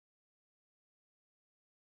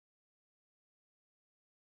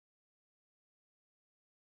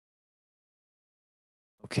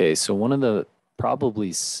Okay, so one of the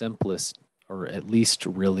probably simplest or at least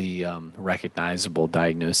really recognizable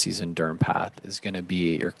diagnoses in derm path is going to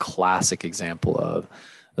be your classic example of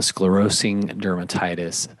a sclerosing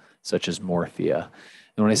dermatitis such as morphea.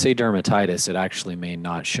 And when I say dermatitis, it actually may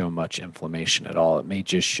not show much inflammation at all. It may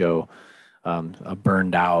just show a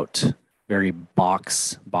burned out, very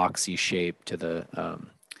boxy shape to the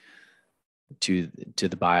to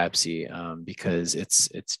the biopsy because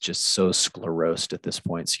it's just so sclerosed at this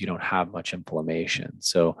point, so you don't have much inflammation.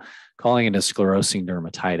 So calling it a sclerosing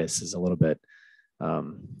dermatitis is a little bit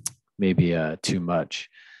maybe too much.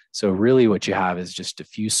 So really what you have is just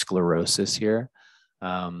diffuse sclerosis here.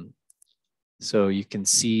 So you can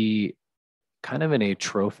see kind of an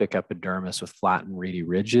atrophic epidermis with flat and reedy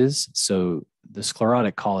ridges. So the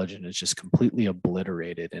sclerotic collagen is just completely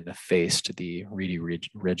obliterated and effaced the reedy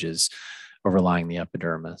ridges overlying the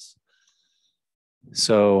epidermis.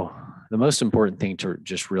 So the most important thing to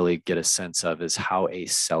just really get a sense of is how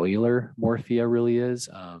acellular morphea really is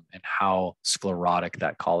and how sclerotic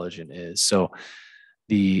that collagen is. So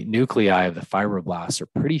the nuclei of the fibroblasts are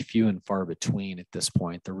pretty few and far between at this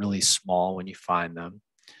point. They're really small when you find them.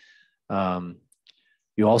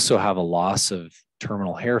 You also have a loss of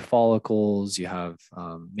terminal hair follicles. You have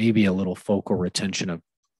maybe a little focal retention of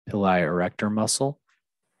pili erector muscle.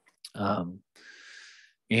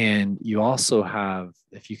 And you also have,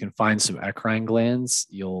 if you can find some eccrine glands,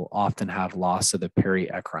 you'll often have loss of the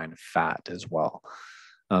perieccrine fat as well.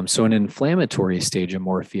 So in an inflammatory stage of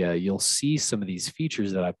morphea, you'll see some of these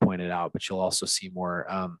features that I pointed out, but you'll also see more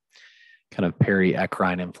kind of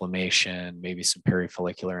perieccrine inflammation, maybe some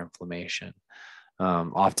perifollicular inflammation.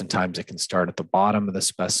 Oftentimes it can start at the bottom of the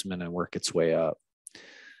specimen and work its way up.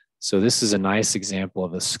 So this is a nice example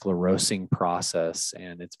of a sclerosing process,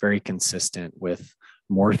 and it's very consistent with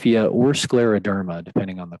morphea or scleroderma,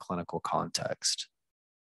 depending on the clinical context.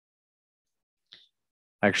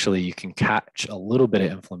 Actually, you can catch a little bit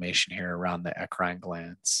of inflammation here around the eccrine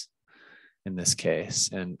glands in this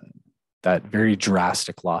case, and that very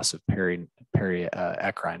drastic loss of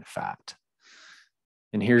perieccrine fat.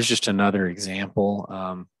 And here's just another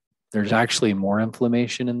example. There's actually more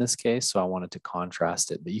inflammation in this case, so I wanted to contrast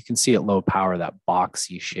it, but you can see at low power that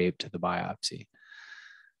boxy shape to the biopsy.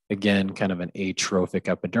 Again, kind of an atrophic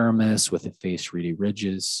epidermis with effaced reedy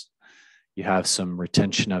ridges. You have some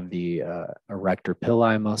retention of the erector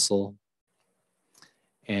pili muscle.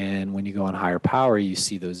 And when you go on higher power, you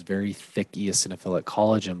see those very thick eosinophilic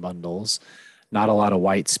collagen bundles, not a lot of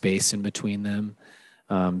white space in between them,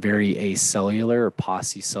 very acellular or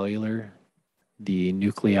paucicellular. The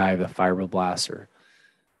nuclei of the fibroblasts are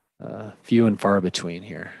few and far between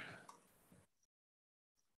here.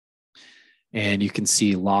 And you can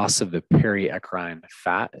see loss of the perieccrine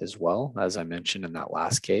fat as well, as I mentioned in that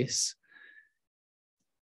last case.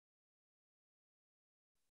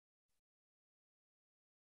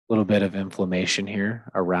 A little bit of inflammation here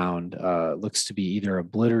around, looks to be either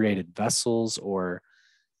obliterated vessels or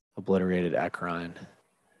obliterated eccrine.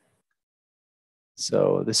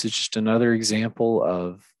 So this is just another example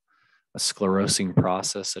of a sclerosing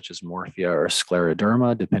process such as morphea or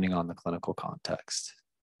scleroderma, depending on the clinical context.